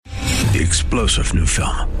The explosive new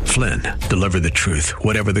film, Flynn, deliver the truth,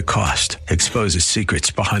 whatever the cost, exposes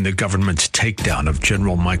secrets behind the government's takedown of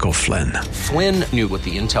General Michael Flynn. Flynn knew what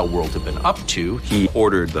the intel world had been up to. He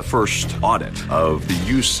ordered the first audit of the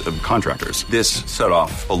use of contractors. This set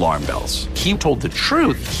off alarm bells. He told the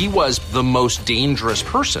truth. He was the most dangerous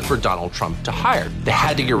person for Donald Trump to hire. They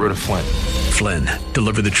had to get rid of Flynn. Flynn,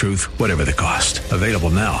 deliver the truth, whatever the cost. Available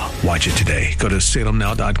now. Watch it today. Go to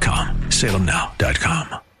salemnow.com.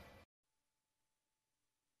 salemnow.com.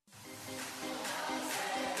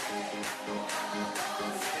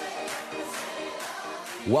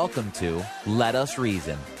 Welcome to Let Us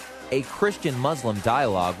Reason, a Christian-Muslim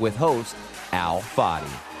dialogue with host Al Fadi.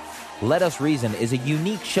 Let Us Reason is a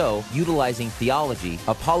unique show utilizing theology,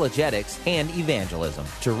 apologetics, and evangelism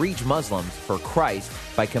to reach Muslims for Christ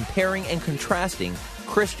by comparing and contrasting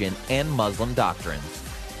Christian and Muslim doctrines.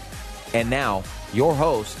 And now, your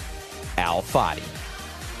host, Al Fadi.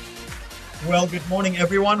 Well, good morning,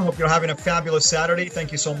 everyone. Hope you're having a fabulous Saturday.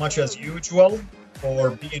 Thank you so much, as usual,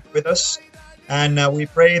 for being with us. And we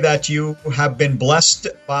pray that you have been blessed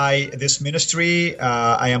by this ministry.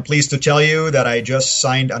 I am pleased to tell you that I just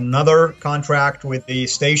signed another contract with the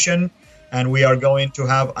station, and we are going to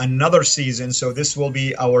have another season. So this will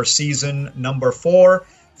be our season number 4.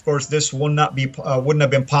 Of course, this wouldn't have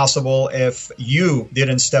been possible if you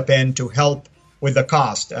didn't step in to help with the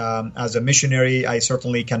cost. As a missionary, I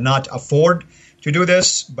certainly cannot afford to do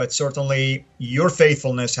this, but certainly your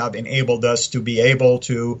faithfulness have enabled us to be able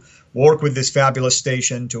to work with this fabulous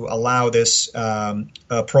station to allow this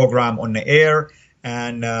program on the air.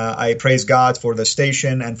 And I praise God for the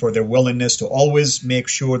station and for their willingness to always make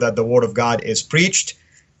sure that the Word of God is preached.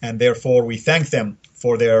 And therefore, we thank them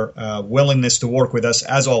for their willingness to work with us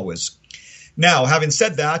as always. Now, having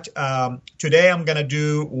said that, today I'm going to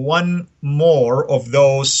do one more of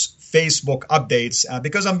those Facebook updates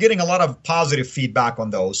because I'm getting a lot of positive feedback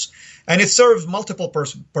on those. And it serves multiple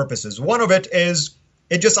purposes. One of it is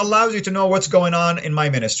it just allows you to know what's going on in my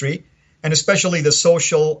ministry, and especially the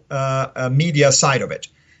social media side of it.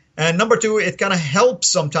 And number 2, it kind of helps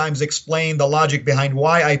sometimes explain the logic behind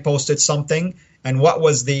why I posted something and what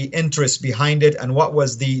was the interest behind it and what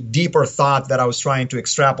was the deeper thought that I was trying to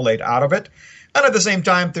extrapolate out of it. And at the same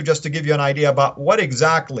time, to give you an idea about what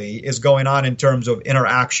exactly is going on in terms of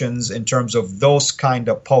interactions, in terms of those kind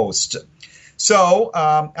of posts. So,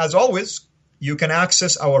 as always, you can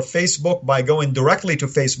access our Facebook by going directly to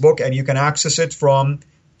Facebook, and you can access it from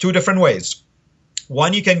 2 different ways.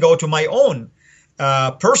 One, you can go to my own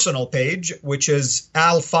personal page, which is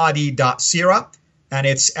alfadi.sira, and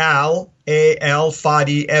it's Al, A-L,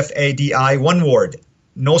 Fadi, F-A-D-I, one word,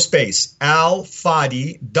 no space,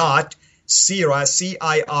 alfadi.sira,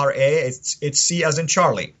 C-I-R-A, it's C as in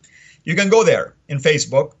Charlie. You can go there in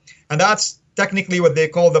Facebook, and that's technically what they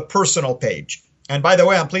call the personal page. And by the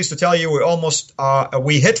way, I'm pleased to tell you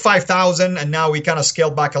we hit 5,000, and now we kind of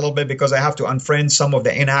scaled back a little bit because I have to unfriend some of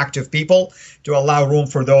the inactive people to allow room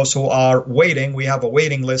for those who are waiting. We have a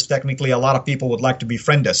waiting list. Technically, a lot of people would like to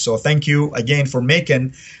befriend us. So thank you again for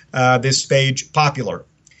making this page popular.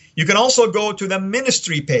 You can also go to the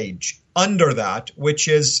ministry page under that, which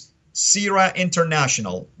is CIRA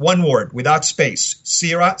International, one word without space.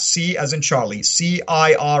 CIRA, C as in Charlie,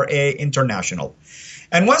 C-I-R-A International.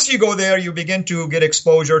 And once you go there, you begin to get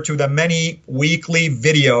exposure to the many weekly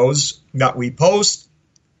videos that we post.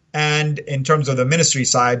 And in terms of the ministry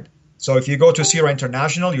side, so if you go to CIRA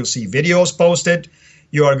International, you'll see videos posted.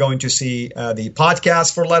 You are going to see the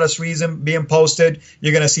podcast for Let Us Reason being posted.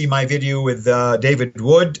 You're going to see my video with David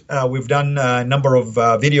Wood. We've done a number of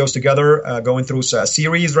videos together, going through a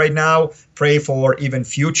series right now. Pray for even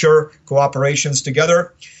future cooperations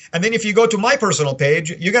together. And then if you go to my personal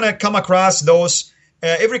page, you're going to come across those.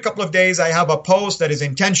 Every couple of days, I have a post that is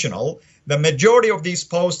intentional. The majority of these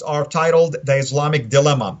posts are titled The Islamic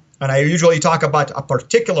Dilemma. And I usually talk about a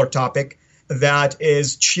particular topic that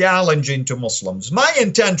is challenging to Muslims. My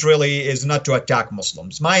intent really is not to attack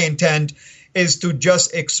Muslims. My intent is to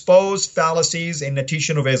just expose fallacies in the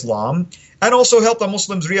teaching of Islam and also help the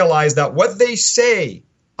Muslims realize that what they say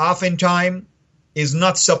oftentimes is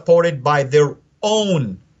not supported by their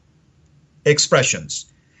own expressions.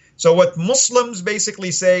 So what Muslims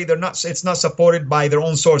basically say, it's not supported by their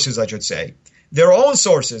own sources, I should say. Their own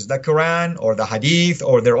sources, the Quran or the Hadith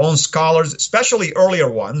or their own scholars, especially earlier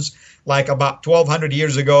ones, like about 1,200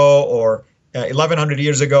 years ago or 1,100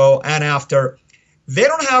 years ago and after, they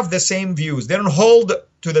don't have the same views. They don't hold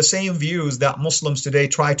to the same views that Muslims today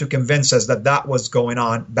try to convince us that was going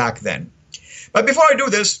on back then. But before I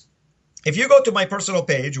do this, if you go to my personal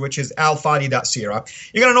page, which is alfadi.sira,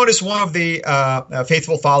 you're going to notice one of the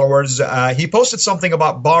faithful followers, he posted something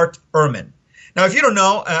about Bart Ehrman. Now, if you don't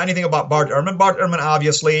know anything about Bart Ehrman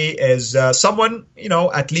obviously is someone,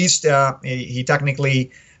 at least he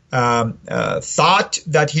technically thought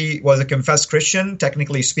that he was a confessed Christian,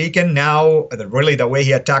 technically speaking. Now, really the way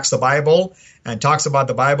he attacks the Bible and talks about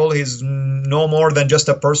the Bible, he's no more than just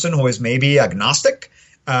a person who is maybe agnostic.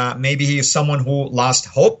 Maybe he is someone who lost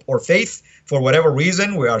hope or faith for whatever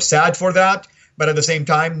reason. We are sad for that. But at the same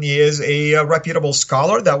time, he is a reputable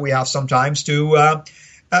scholar that we have sometimes to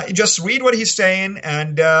just read what he's saying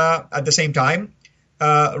and at the same time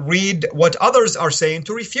read what others are saying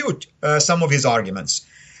to refute some of his arguments.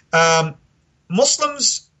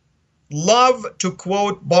 Muslims love to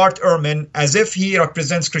quote Bart Ehrman as if he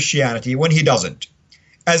represents Christianity when he doesn't,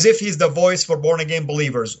 as if he's the voice for born-again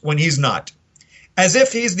believers when he's not, as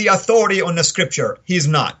if he's the authority on the scripture. He's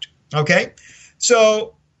not. Okay?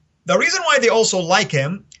 So the reason why they also like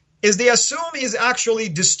him is they assume he's actually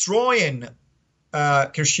destroying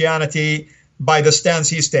Christianity by the stance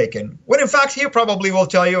he's taken. When in fact, he probably will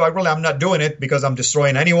tell you, I'm not doing it because I'm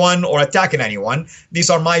destroying anyone or attacking anyone. These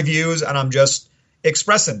are my views and I'm just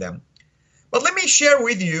expressing them. But let me share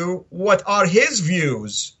with you what are his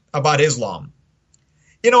views about Islam.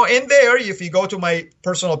 In there, if you go to my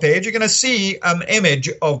personal page, you're going to see an image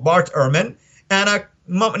of Bart Ehrman and a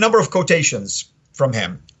number of quotations from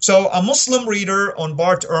him. So a Muslim reader on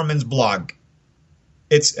Bart Ehrman's blog,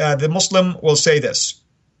 the Muslim will say this.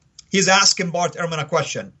 He's asking Bart Ehrman a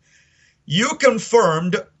question. You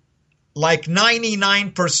confirmed like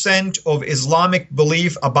 99% of Islamic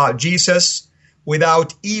belief about Jesus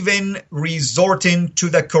without even resorting to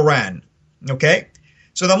the Quran. Okay?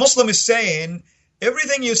 So the Muslim is saying,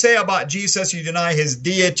 everything you say about Jesus, you deny his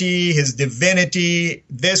deity, his divinity,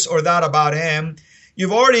 this or that about him.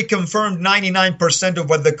 You've already confirmed 99% of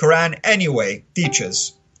what the Quran anyway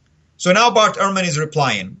teaches. So now Bart Ehrman is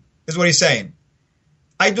replying. This is what he's saying.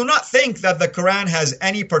 I do not think that the Quran has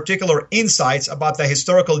any particular insights about the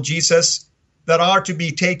historical Jesus that are to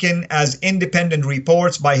be taken as independent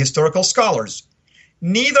reports by historical scholars.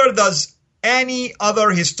 Neither does any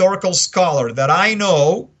other historical scholar that I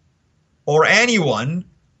know or anyone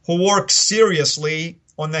who works seriously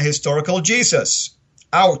on the historical Jesus.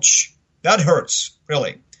 Ouch. That hurts,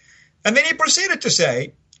 really. And then he proceeded to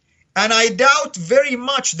say, and I doubt very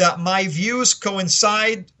much that my views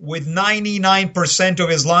coincide with 99% of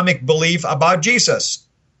Islamic belief about Jesus.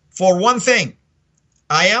 For one thing,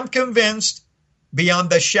 I am convinced beyond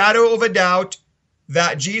the shadow of a doubt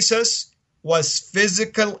that Jesus was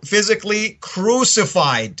physically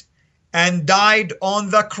crucified and died on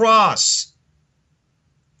the cross.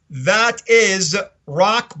 That is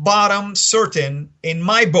rock bottom certain in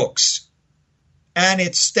my books, and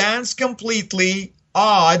it stands completely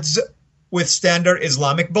odds with standard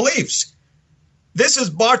Islamic beliefs. This is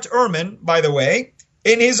Bart Ehrman, by the way,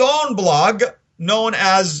 in his own blog known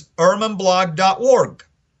as ehrmanblog.org.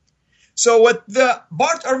 So what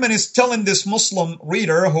Bart Ehrman is telling this Muslim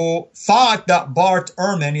reader who thought that Bart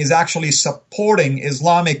Ehrman is actually supporting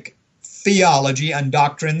Islamic theology and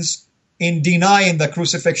doctrines in denying the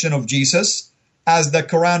crucifixion of Jesus, as the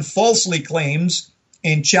Quran falsely claims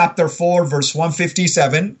in chapter 4, verse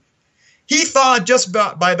 157. He thought just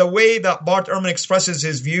by the way that Bart Ehrman expresses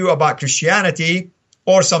his view about Christianity,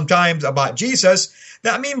 or sometimes about Jesus,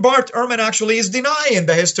 that means Bart Ehrman actually is denying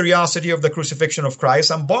the historicity of the crucifixion of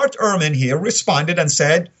Christ. And Bart Ehrman here responded and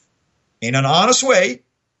said, in an honest way,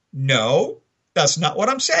 no, that's not what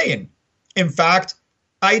I'm saying. In fact,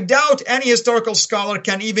 I doubt any historical scholar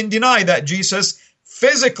can even deny that Jesus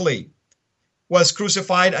physically was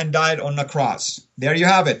crucified and died on the cross. There you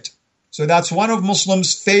have it. So that's one of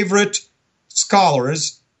Muslims' favorite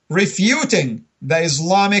scholars refuting the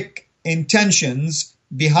Islamic intentions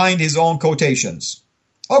behind his own quotations.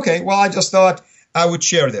 Okay, well, I just thought I would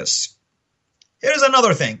share this. Here's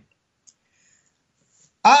another thing.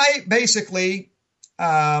 I basically,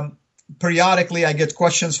 periodically, I get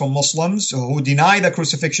questions from Muslims who deny the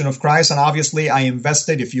crucifixion of Christ, and obviously I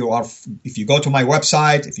invested. If you go to my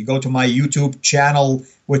website, if you go to my YouTube channel,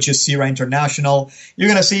 which is Sira International, you're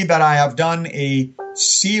going to see that I have done a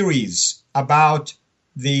series about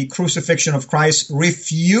the crucifixion of Christ,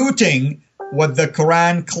 refuting what the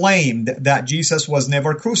Quran claimed, that Jesus was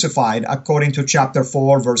never crucified, according to chapter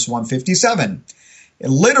 4, verse 157.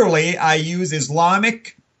 Literally, I use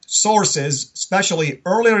Islamic sources, especially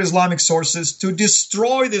earlier Islamic sources, to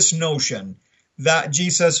destroy this notion that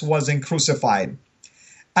Jesus wasn't crucified.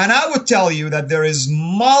 And I would tell you that there is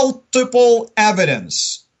multiple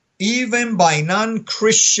evidence, even by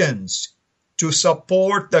non-Christians, to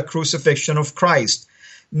support the crucifixion of Christ.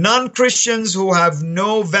 Non-Christians who have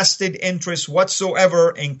no vested interest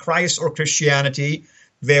whatsoever in Christ or Christianity,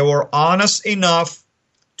 they were honest enough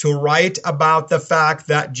to write about the fact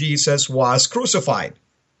that Jesus was crucified.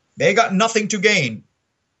 They got nothing to gain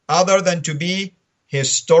other than to be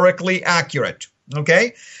historically accurate.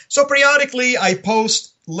 Okay? So periodically I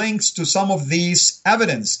post links to some of these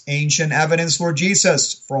evidence, ancient evidence for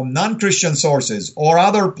Jesus from non-Christian sources or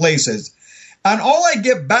other places. And all I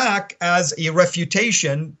get back as a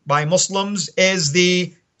refutation by Muslims is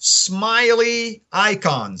the smiley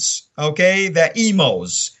icons, okay, the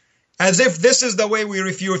emos, as if this is the way we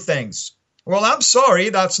refute things. Well, I'm sorry,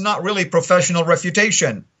 that's not really professional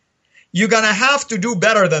refutation. You're going to have to do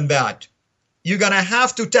better than that. You're going to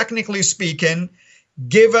have to, technically speaking,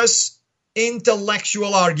 give us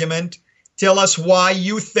intellectual argument, tell us why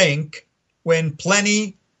you think when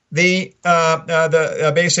Pliny basically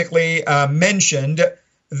mentioned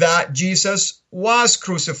that Jesus was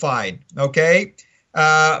crucified, okay?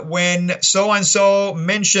 When so-and-so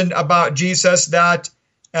mentioned about Jesus that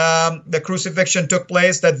the crucifixion took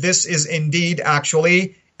place, that this is indeed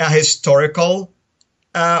actually a historical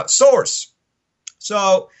source.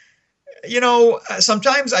 So,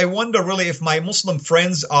 sometimes I wonder really if my Muslim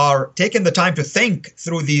friends are taking the time to think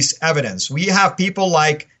through these evidence. We have people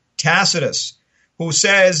like Tacitus, who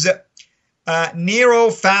says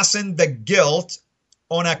Nero fastened the guilt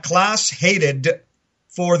on a class hated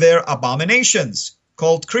for their abominations,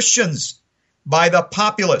 called Christians, by the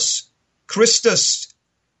populace, Christus,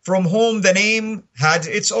 from whom the name had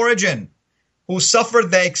its origin, who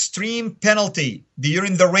suffered the extreme penalty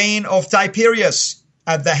during the reign of Tiberius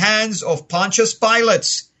at the hands of Pontius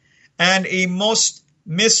Pilate, and a most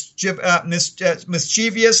mischievous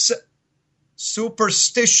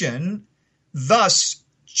superstition, thus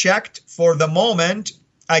checked for the moment,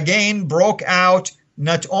 again broke out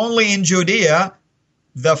not only in Judea,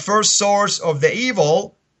 the first source of the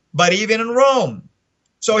evil, but even in Rome.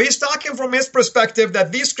 So he's talking from his perspective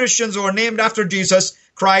that these Christians who are named after Jesus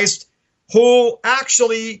Christ, who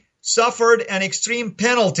actually suffered an extreme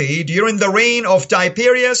penalty during the reign of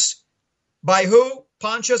Tiberius, by who?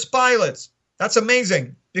 Pontius Pilate. That's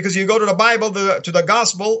amazing, because you go to the Bible, to the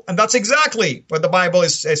gospel, and that's exactly what the Bible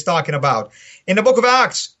is talking about. In the book of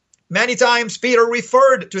Acts, many times Peter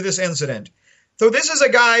referred to this incident. So this is a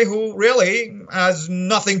guy who really has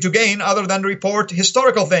nothing to gain other than report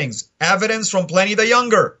historical things. Evidence from Pliny the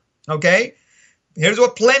Younger. Okay? Here's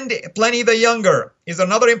what Pliny the Younger is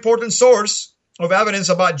another important source of evidence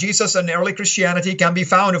about Jesus and early Christianity, can be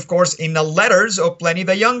found, of course, in the letters of Pliny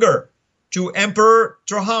the Younger to Emperor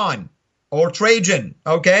Trajan or Trajan.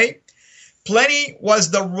 Okay? Pliny was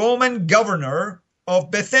the Roman governor of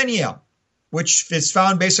Bithynia, which is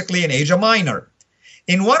found basically in Asia Minor.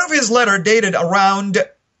 In one of his letters dated around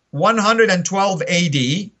 112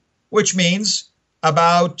 AD, which means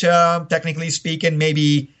about, technically speaking,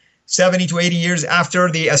 maybe 70 to 80 years after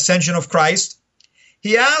the ascension of Christ,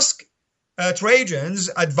 he asked Trajan's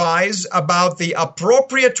advice about the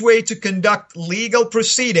appropriate way to conduct legal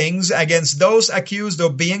proceedings against those accused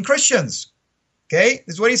of being Christians. Okay,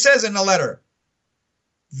 this is what he says in the letter.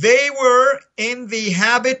 They were in the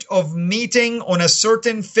habit of meeting on a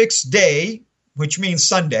certain fixed day, which means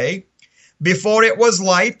Sunday, before it was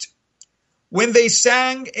light, when they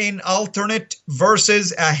sang in alternate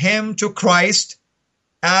verses a hymn to Christ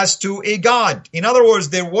as to a God. In other words,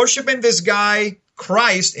 they're worshiping this guy,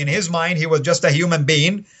 Christ. In his mind, he was just a human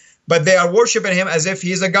being, but they are worshiping him as if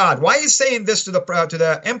he's a God. Why is he saying this to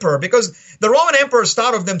the emperor? Because the Roman emperors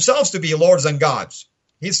thought of themselves to be lords and gods.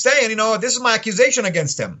 He's saying, this is my accusation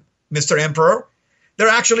against him, Mr. Emperor. They're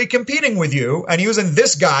actually competing with you and using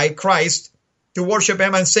this guy, Christ, to worship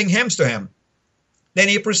him and sing hymns to him. Then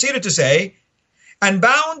he proceeded to say, and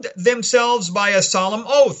bound themselves by a solemn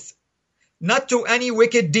oath, not to any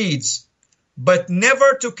wicked deeds, but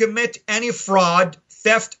never to commit any fraud,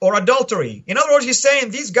 theft, or adultery. In other words, he's saying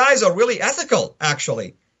these guys are really ethical,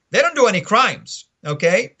 actually. They don't do any crimes,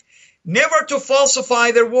 okay? Never to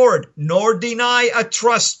falsify their word, nor deny a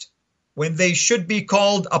trust when they should be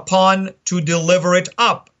called upon to deliver it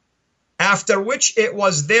up. After which it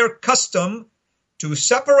was their custom to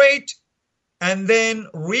separate and then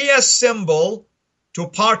reassemble to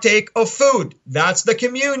partake of food. That's the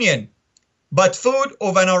communion. But food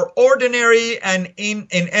of an ordinary and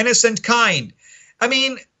innocent kind. I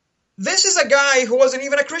mean, this is a guy who wasn't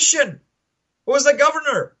even a Christian, who was the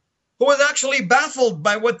governor, who was actually baffled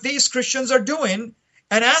by what these Christians are doing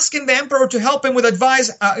and asking the emperor to help him with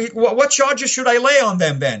advice. What charges should I lay on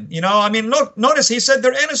them then? Notice he said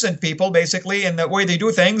they're innocent people, basically, in the way they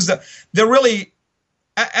do things. They're really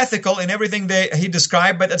ethical in everything he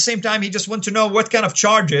described, but at the same time, he just wants to know what kind of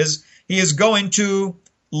charges he is going to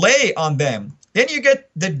lay on them. Then you get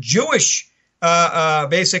the Jewish,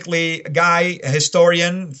 basically, guy,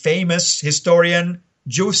 historian, famous historian,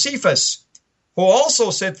 Josephus, who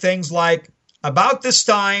also said things like, about this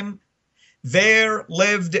time, there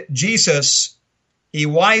lived Jesus, a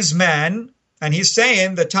wise man, and he's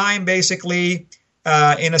saying the time basically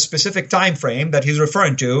in a specific time frame that he's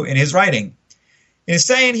referring to in his writing. He's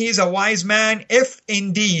saying he's a wise man, if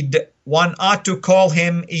indeed one ought to call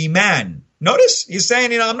him a man. Notice, he's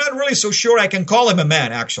saying, I'm not really so sure I can call him a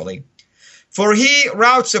man, actually. For he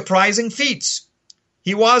wrought surprising feats.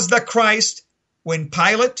 He was the Christ when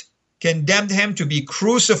Pilate condemned him to be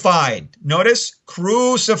crucified. Notice,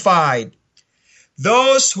 crucified.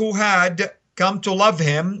 Those who had come to love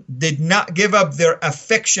him did not give up their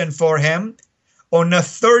affection for him. On the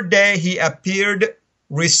third day, he appeared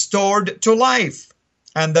restored to life.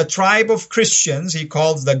 And the tribe of Christians, he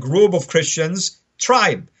calls the group of Christians,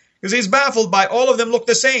 tribe. Because he's baffled by all of them look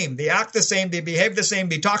the same. They act the same, they behave the same,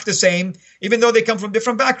 they talk the same, even though they come from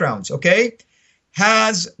different backgrounds, okay?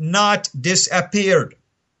 Has not disappeared,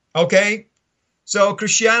 okay? So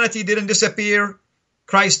Christianity didn't disappear.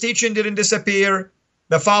 Christ's teaching didn't disappear.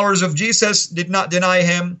 The followers of Jesus did not deny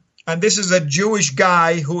him. And this is a Jewish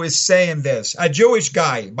guy who is saying this. A Jewish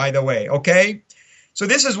guy, by the way, okay? So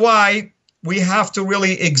this is why we have to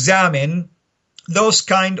really examine those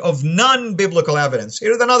kind of non-biblical evidence.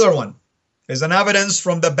 Here's another one. There's an evidence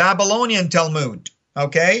from the Babylonian Talmud,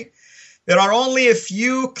 okay? There are only a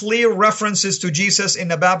few clear references to Jesus in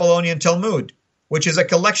the Babylonian Talmud, which is a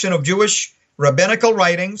collection of Jewish rabbinical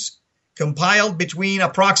writings compiled between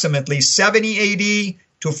approximately 70 AD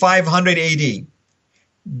to 500 AD.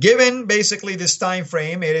 Given basically this time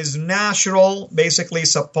frame, it is natural, basically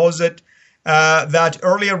supposed that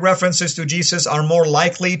earlier references to Jesus are more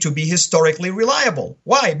likely to be historically reliable.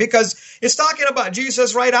 Why? Because it's talking about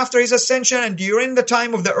Jesus right after his ascension and during the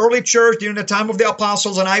time of the early church, during the time of the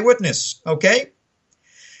apostles and eyewitness. Okay?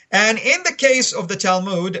 And in the case of the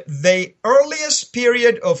Talmud, the earliest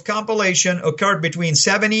period of compilation occurred between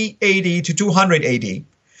 70 AD to 200 AD.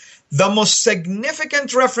 The most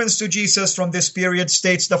significant reference to Jesus from this period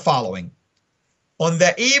states the following. On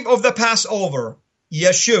the eve of the Passover,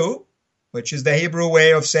 Yeshua, which is the Hebrew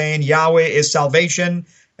way of saying Yahweh is salvation.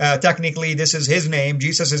 Technically, this is his name,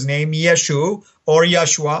 Jesus' name, Yeshua or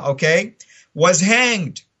Yeshua, okay, was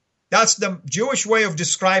hanged. That's the Jewish way of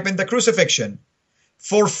describing the crucifixion.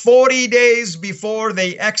 For 40 days before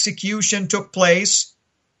the execution took place,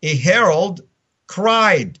 a herald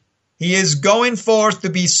cried, he is going forth to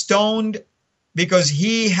be stoned because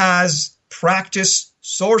he has practiced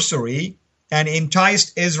sorcery and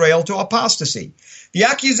enticed Israel to apostasy. The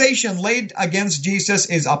accusation laid against Jesus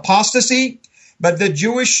is apostasy, but the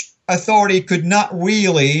Jewish authority could not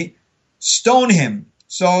really stone him.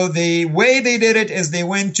 So the way they did it is they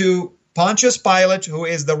went to Pontius Pilate, who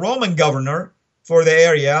is the Roman governor for the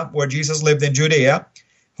area where Jesus lived in Judea,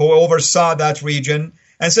 who oversaw that region,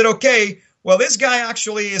 and said, okay, well, this guy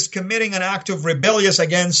actually is committing an act of rebellion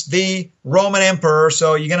against the Roman emperor,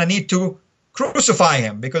 so you're going to need to crucify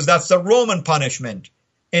him because that's the Roman punishment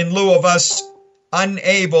in lieu of us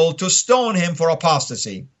unable to stone him for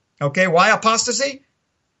apostasy. Okay, why apostasy?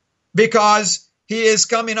 Because he is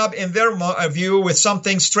coming up in their view with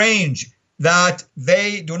something strange that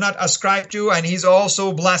they do not ascribe to, and he's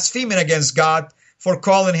also blaspheming against God for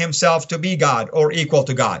calling himself to be God or equal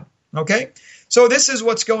to God. Okay, so this is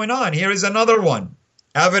what's going on. Here is another one.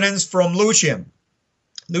 Evidence from Lucian.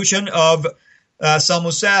 Lucian of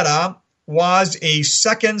Samosata was a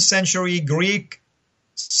 2nd century Greek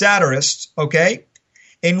satirist, okay?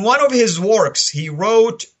 In one of his works, he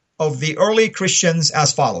wrote of the early Christians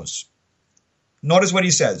as follows. Notice what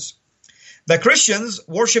he says. The Christians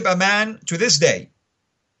worship a man to this day.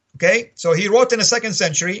 Okay? So he wrote in the 2nd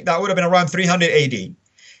century, that would have been around 300 AD.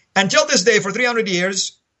 Until this day, for 300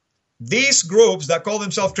 years, these groups that call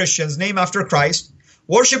themselves Christians, named after Christ,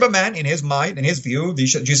 worship a man in his mind, in his view.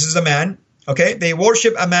 Jesus is a man. Okay? They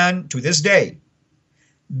worship a man to this day.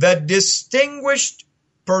 The distinguished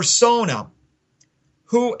persona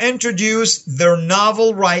who introduced their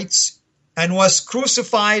novel rites and was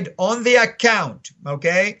crucified on the account,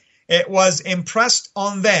 okay? It was impressed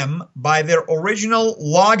on them by their original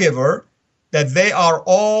lawgiver that they are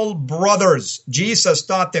all brothers. Jesus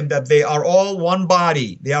taught them that they are all one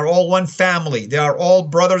body. They are all one family. They are all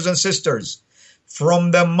brothers and sisters.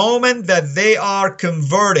 From the moment that they are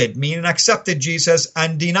converted, meaning accepted Jesus,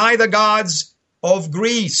 and deny the gods of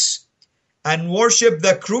Greece, and worship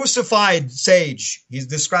the crucified sage. He's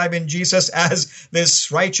describing Jesus as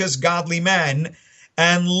this righteous, godly man.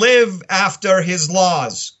 and live after his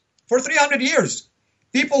laws. For 300 years,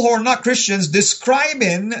 people who are not Christians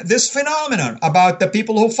describing this phenomenon about the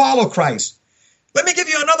people who follow Christ. Let me give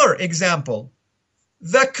you another example.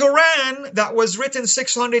 The Quran that was written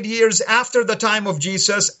 600 years after the time of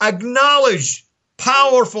Jesus acknowledged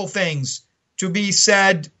powerful things to be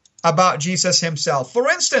said about Jesus himself. For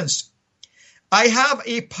instance, I have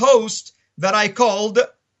a post that I called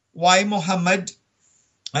Why Muhammad.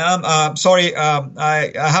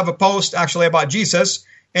 I have a post actually about Jesus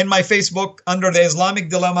in my Facebook under the Islamic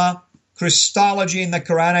Dilemma, Christology in the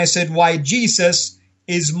Quran. I said why Jesus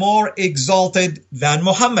is more exalted than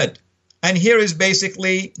Muhammad. And here is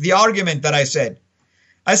basically the argument that I said.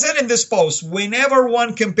 I said in this post, whenever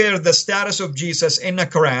one compares the status of Jesus in the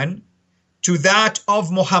Quran to that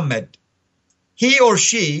of Muhammad, he or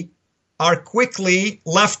she are quickly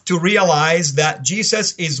left to realize that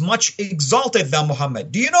Jesus is much exalted than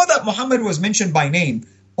Muhammad. Do you know that Muhammad was mentioned by name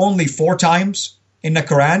only 4 times in the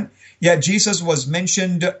Quran? Yet Jesus was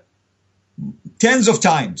mentioned tens of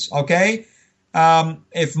times, okay?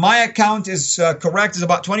 If my account is correct, it's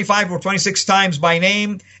about 25 or 26 times by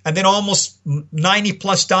name, and then almost 90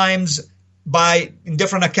 plus times in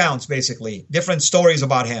different accounts, basically, different stories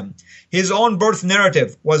about him. His own birth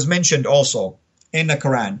narrative was mentioned also in the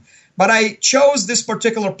Quran. But I chose this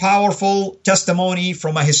particular powerful testimony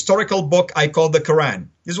from a historical book I call the Quran.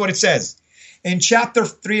 This is what it says. In chapter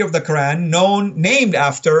 3 of the Quran, named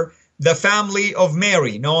after the family of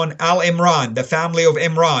Mary, known Al-Imran, the family of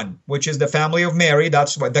Imran, which is the family of Mary.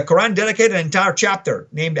 That's what the Quran dedicated an entire chapter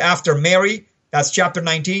named after Mary. That's chapter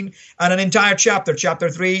 19, and an entire chapter, chapter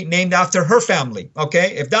 3, named after her family.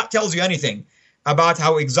 Okay, if that tells you anything about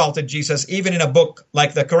how exalted Jesus, even in a book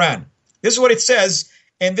like the Quran. This is what it says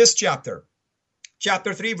in this chapter.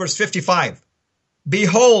 Chapter 3, verse 55.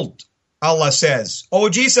 Behold, Allah says, O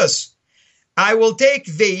Jesus, I will take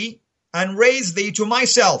thee and raise thee to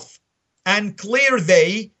myself, and clear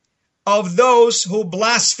thee of those who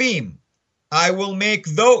blaspheme. I will make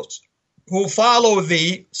those who follow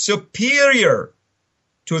thee superior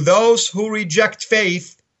to those who reject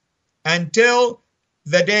faith until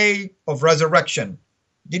the day of resurrection.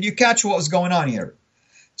 Did you catch what was going on here?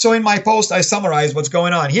 So in my post, I summarized what's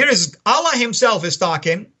going on. Here is Allah himself is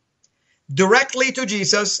talking directly to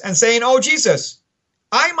Jesus and saying, oh, Jesus,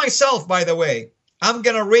 I myself, by the way, I'm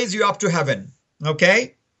going to raise you up to heaven.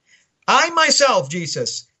 Okay? I myself,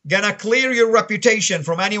 Jesus, gonna clear your reputation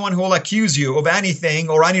from anyone who will accuse you of anything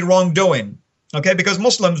or any wrongdoing. Okay, because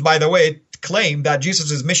Muslims, by the way, claim that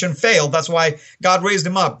Jesus' mission failed. That's why God raised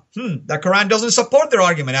him up. The Quran doesn't support their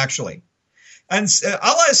argument, actually. And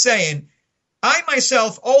Allah is saying, I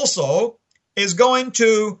myself also is going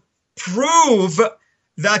to prove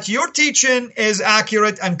that your teaching is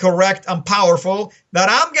accurate and correct and powerful, that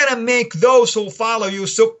I'm going to make those who follow you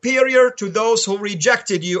superior to those who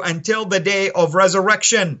rejected you until the day of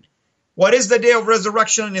resurrection. What is the day of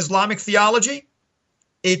resurrection in Islamic theology?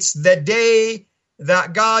 It's the day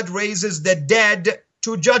that God raises the dead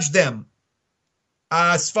to judge them.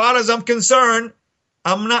 As far as I'm concerned,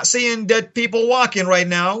 I'm not seeing dead people walking right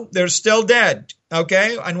now. They're still dead,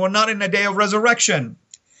 okay? And we're not in the day of resurrection.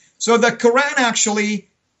 So the Quran actually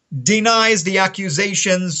denies the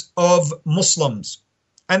accusations of Muslims.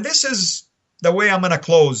 And this is the way I'm going to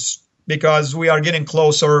close, because we are getting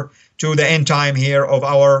closer to the end time here of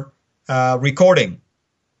our recording.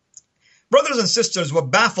 Brothers and sisters,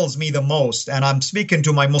 what baffles me the most, and I'm speaking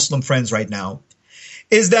to my Muslim friends right now,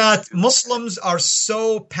 is that Muslims are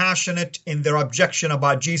so passionate in their objection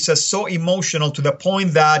about Jesus, so emotional to the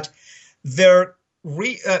point that their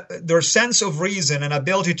sense of reason and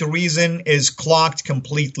ability to reason is clogged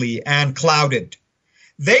completely and clouded.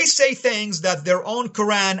 They say things that their own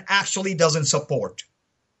Quran actually doesn't support.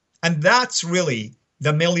 And that's really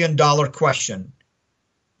the million-dollar question.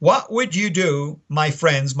 What would you do, my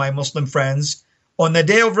friends, my Muslim friends, on the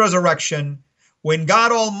day of resurrection, when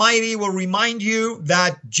God Almighty will remind you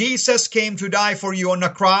that Jesus came to die for you on the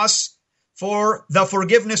cross for the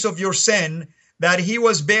forgiveness of your sin, that he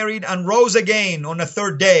was buried and rose again on the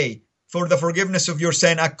 3rd day for the forgiveness of your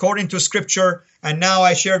sin according to Scripture, and now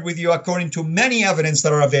I shared with you according to many evidence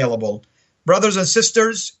that are available. Brothers and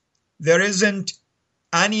sisters, there isn't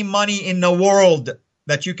any money in the world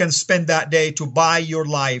that you can spend that day to buy your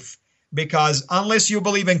life, because unless you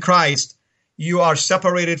believe in Christ, you are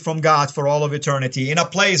separated from God for all of eternity in a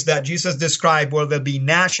place that Jesus described where there'll be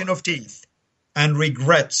gnashing of teeth and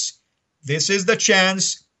regrets. This is the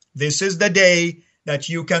chance. This is the day that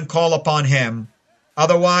you can call upon him.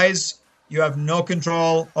 Otherwise, you have no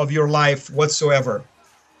control of your life whatsoever.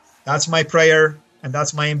 That's my prayer. And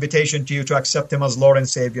that's my invitation to you to accept him as Lord and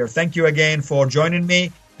Savior. Thank you again for joining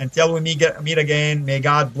me. Until we meet again, may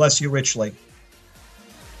God bless you richly.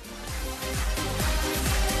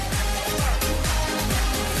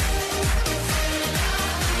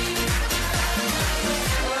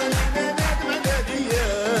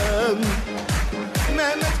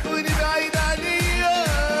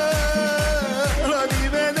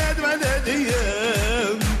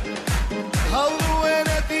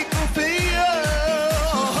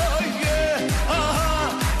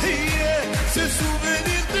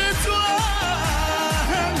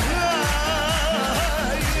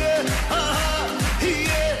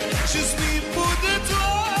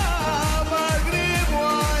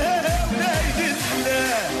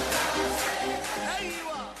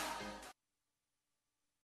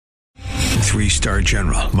 Three-star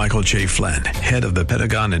General Michael J. Flynn, head of the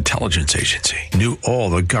Pentagon Intelligence Agency, knew all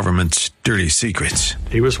the government's dirty secrets.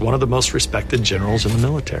 He was one of the most respected generals in the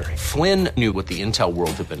military. Flynn knew what the intel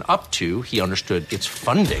world had been up to. He understood its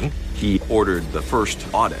funding. He ordered the first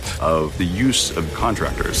audit of the use of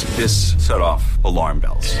contractors. This set off alarm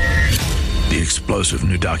bells. The explosive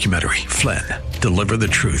new documentary, Flynn, Deliver the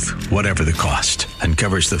Truth, Whatever the Cost,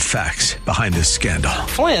 uncovers the facts behind this scandal.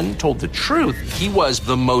 Flynn told the truth. He was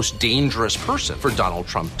the most dangerous person for Donald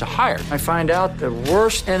Trump to hire. I find out the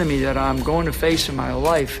worst enemy that I'm going to face in my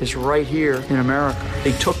life is right here in America.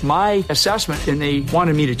 They took my assessment and they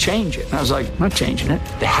wanted me to change it. And I was like, I'm not changing it.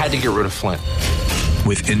 They had to get rid of Flynn.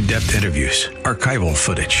 With in-depth interviews, archival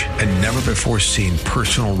footage, and never-before-seen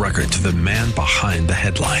personal records of the man behind the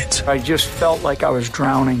headlines. I just felt like I was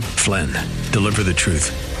drowning. Flynn, Deliver the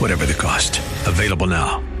Truth, Whatever the Cost. Available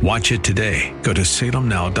now. Watch it today. Go to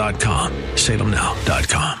salemnow.com.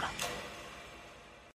 salemnow.com.